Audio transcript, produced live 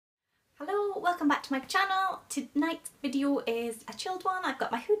welcome back to my channel. Tonight's video is a chilled one. I've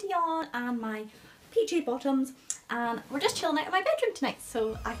got my hoodie on and my PJ bottoms and we're just chilling out in my bedroom tonight,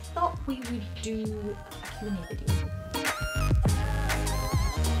 so I thought we would do a Q&A video.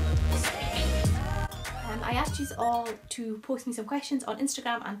 I asked you all to post me some questions on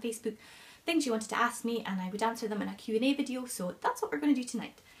Instagram and Facebook, things you wanted to ask me, and I would answer them in a Q&A video, so that's what we're going to do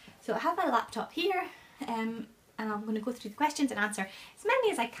tonight. So I have my laptop here and I'm going to go through the questions and answer as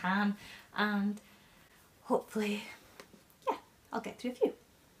many as I can, and hopefully, yeah, I'll get through a few.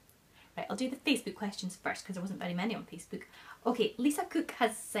 Right, I'll do the Facebook questions first because there wasn't very many on Facebook. Okay, Lisa Cook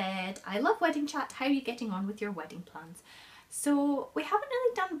has said, I love wedding chat, how are you getting on with your wedding plans? So we haven't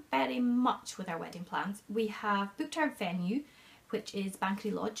really done very much with our wedding plans. We have booked our venue, which is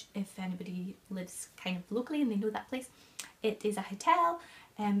Bankery Lodge, if anybody lives kind of locally and they know that place. It is a hotel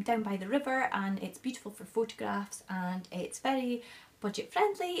down by the river and it's beautiful for photographs and it's very budget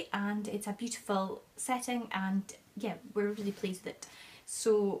friendly and it's a beautiful setting, and yeah, we're really pleased with it.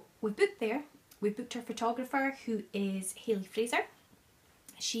 So we've booked there. We've booked our photographer, who is Hayley Fraser.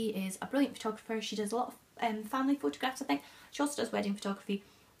 She is a brilliant photographer. She does a lot of family photographs, I think. She also does wedding photography,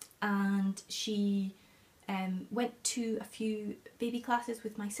 and she went to a few baby classes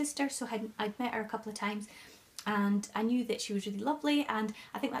with my sister, so I'd met her a couple of times and I knew that she was really lovely, and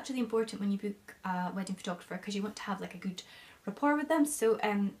I think that's really important when you book a wedding photographer because you want to have like a good rapport with them. So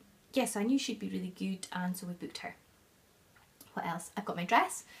yes, I knew she'd be really good, and so we booked her. What else? I've got my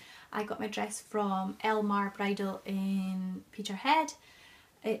dress. I got my dress from Elmar Bridal in Peterhead.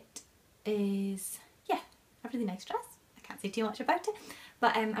 It is, yeah, a really nice dress. I can't say too much about it,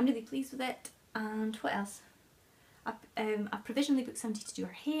 but I'm really pleased with it. And what else? I provisionally booked somebody to do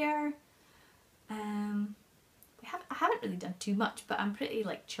her hair. I haven't really done too much, but I'm pretty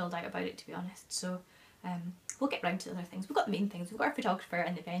like chilled out about it, to be honest. So we'll get round to other things. We've got the main things. We've got our photographer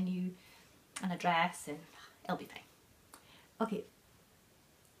and the venue and a dress, and it'll be fine. Okay,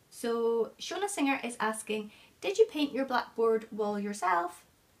 so Shona Singer is asking, did you paint your blackboard wall yourself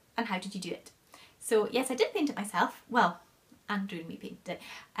and how did you do it? So yes, I did paint it myself. Well, Andrew and me painted it.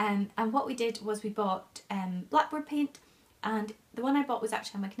 And what we did was we bought blackboard paint, and the one I bought was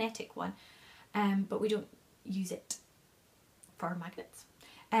actually a magnetic one, but we don't use it for magnets.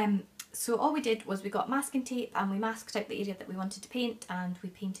 So all we did was we got masking tape and we masked out the area that we wanted to paint, and we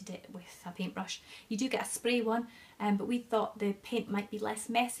painted it with a paintbrush. You do get a spray one, but we thought the paint might be less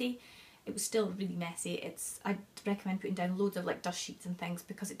messy. It was still really messy. I'd recommend putting down loads of like dust sheets and things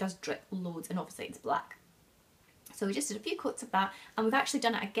because it does drip loads, and obviously it's black. So we just did a few coats of that, and we've actually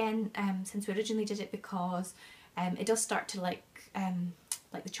done it again since we originally did it, because it does start to like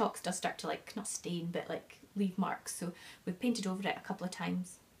the chalks does start to like, not stain, but like leave marks. So we've painted over it a couple of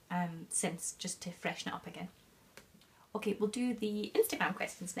times since, just to freshen it up again. Okay, we'll do the Instagram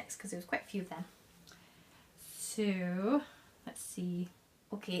questions next because there was quite a few of them. So let's see.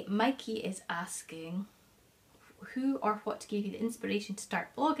 Okay, Mikey is asking, who or what gave you the inspiration to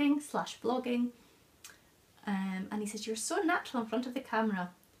start blogging/vlogging? And he says, you're so natural in front of the camera,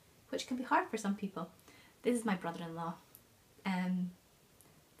 which can be hard for some people. This is my brother-in-law.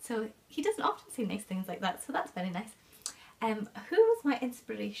 So he doesn't often say nice things like that, so that's very nice. Who was my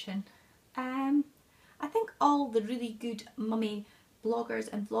inspiration? I think all the really good mummy bloggers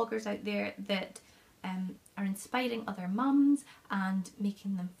and vloggers out there that are inspiring other mums and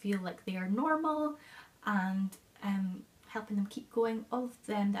making them feel like they are normal, and helping them keep going. All of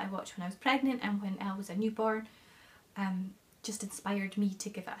them that I watched when I was pregnant and when I was a newborn just inspired me to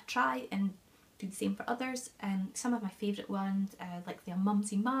give it a try and do the same for others. Some of my favourite ones, like the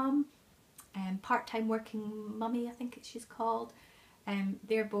AmyBeingMum, Part-Time Working Mummy, I think she's called.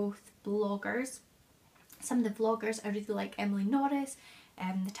 They're both bloggers. Some of the vloggers I really like, Emily Norris,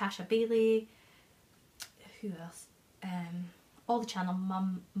 Natasha Bailey. Who else? All the channel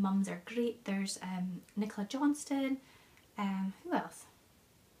mums are great. There's Nicola Johnston. Who else?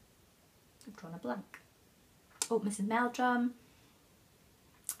 I've drawn a blank. Oh, Mrs. Meldrum.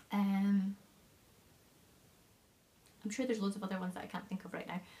 I'm sure there's loads of other ones that I can't think of right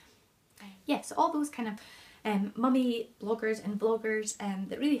now. Yeah, so all those kind of mummy bloggers and vloggers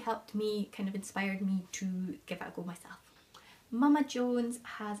that really helped me, kind of inspired me to give it a go myself. Mama Jones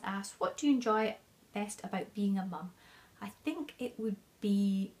has asked, what do you enjoy best about being a mum? I think it would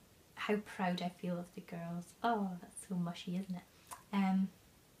be how proud I feel of the girls. Oh, that's so mushy, isn't it?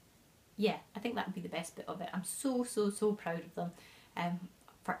 Yeah, I think that would be the best bit of it. I'm so proud of them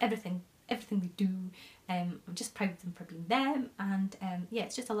for everything they do. I'm just proud of them for being them, and yeah,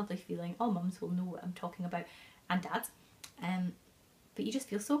 it's just a lovely feeling. All mums will know what I'm talking about, and dads, but you just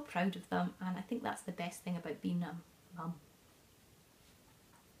feel so proud of them, and I think that's the best thing about being a mum.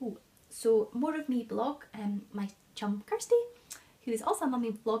 Oh, So More of Me blog, my chum Kirsty, who is also a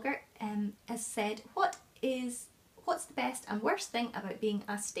mummy vlogger, has said, what's the best and worst thing about being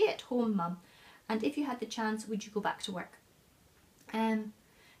a stay-at-home mum, and if you had the chance, would you go back to work?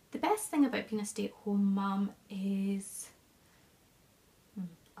 The best thing about being a stay-at-home mum is,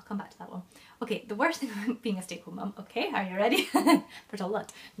 I'll come back to that one. Okay, the worst thing about being a stay-at-home mum, okay, are you ready? There's a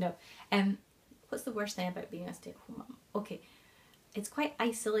lot. No. What's the worst thing about being a stay-at-home mum? Okay, it's quite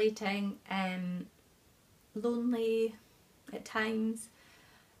isolating, lonely at times.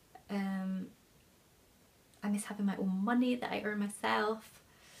 I miss having my own money that I earn myself,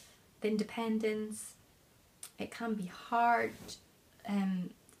 the independence. It can be hard,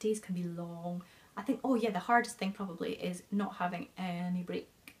 days can be long. I think, oh yeah, the hardest thing probably is not having any break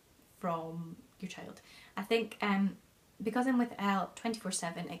from your child. I think because I'm with Elle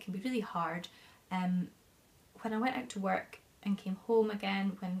 24/7, it can be really hard. When I went out to work and came home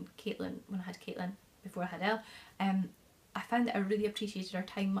again when I had Caitlin, before I had Elle, I found that I really appreciated our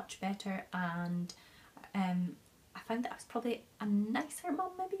time much better, and I found that I was probably a nicer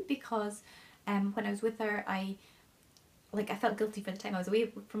mum maybe, because when I was with her I felt guilty for the time I was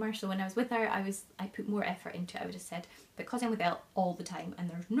away from her, so when I was with her I put more effort into it. I would have said, because I'm with Elle all the time and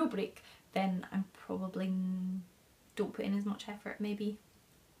there's no break, then I'm probably don't put in as much effort maybe.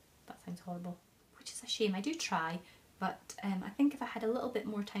 That sounds horrible, which is a shame. I do try, but I think if I had a little bit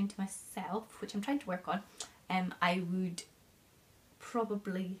more time to myself, which I'm trying to work on, I would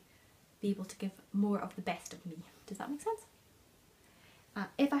probably be able to give more of the best of me. Does that make sense?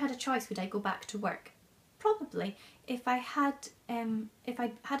 If I had a choice, would I go back to work? Probably. If I had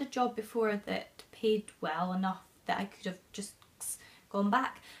a job before that paid well enough that I could have just gone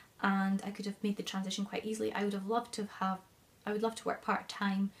back and I could have made the transition quite easily, I would love to work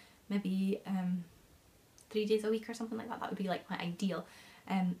part-time, maybe 3 days a week or something like that. That would be like my ideal.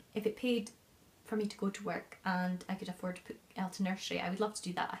 If it paid for me to go to work and I could afford to put Elle to nursery, I would love to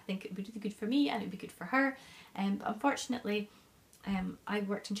do that. I think it would be really good for me and it would be good for her. But unfortunately, I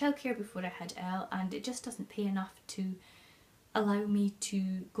worked in childcare before I had Elle, and it just doesn't pay enough to allow me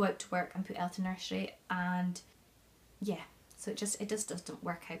to go out to work and put Elle to nursery, and yeah, so it just doesn't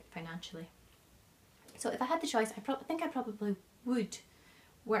work out financially. So if I had the choice, I think I probably would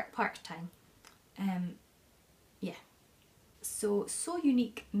work part-time. Yeah. So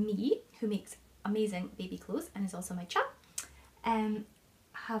Unique Me, who makes amazing baby clothes and is also my chum,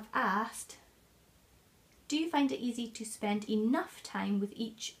 have asked, do you find it easy to spend enough time with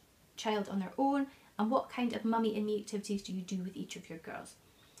each child on their own, and what kind of mummy and me activities do you do with each of your girls?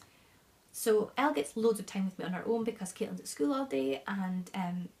 So Elle gets loads of time with me on her own because Caitlin's at school all day, and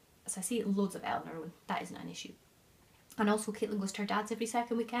so I see loads of Elle on her own. That isn't an issue. And also Caitlin goes to her dad's every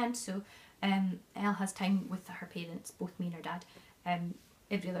second weekend, so Elle has time with her parents, both me and her dad,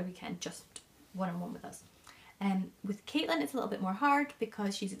 every other weekend, just one-on-one with us. With Caitlin it's a little bit more hard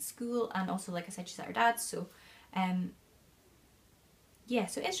because she's at school, and also, like I said, she's at her dad's, so yeah,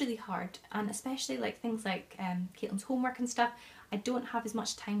 so it's really hard, and especially like things like Caitlin's homework and stuff. I don't have as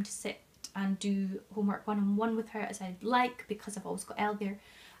much time to sit and do homework one-on-one with her as I'd like, because I've always got Elle there.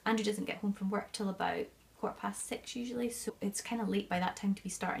 Andrew doesn't get home from work till about 6:15 usually, so it's kind of late by that time to be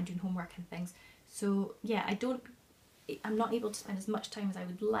starting doing homework and things. So yeah, I'm not able to spend as much time as I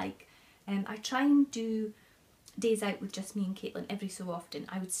would like. I try and do days out with just me and Caitlin every so often.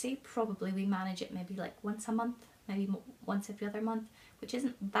 I would say probably we manage it maybe like once a month, maybe once every other month, which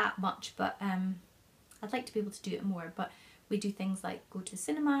isn't that much, but I'd like to be able to do it more. But we do things like go to the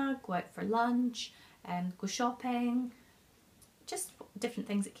cinema, go out for lunch, go shopping, just different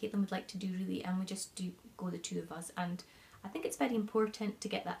things that Caitlin would like to do really, and we just do go the two of us. And I think it's very important to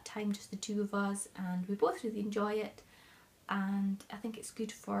get that time, just the two of us, and we both really enjoy it. And I think it's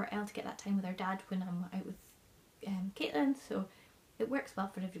good for Elle to get that time with her dad when I'm out with Caitlin, so it works well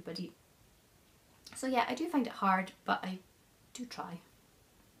for everybody. So yeah, I do find it hard, but I do try.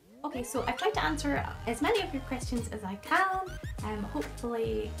 Okay, so I've tried to answer as many of your questions as I can.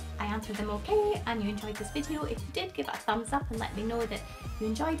 Hopefully I answered them okay and you enjoyed this video. If you did, give it a thumbs up and let me know that you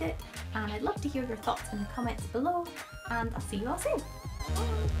enjoyed it, and I'd love to hear your thoughts in the comments below, and I'll see you all soon.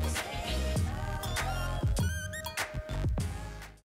 Bye.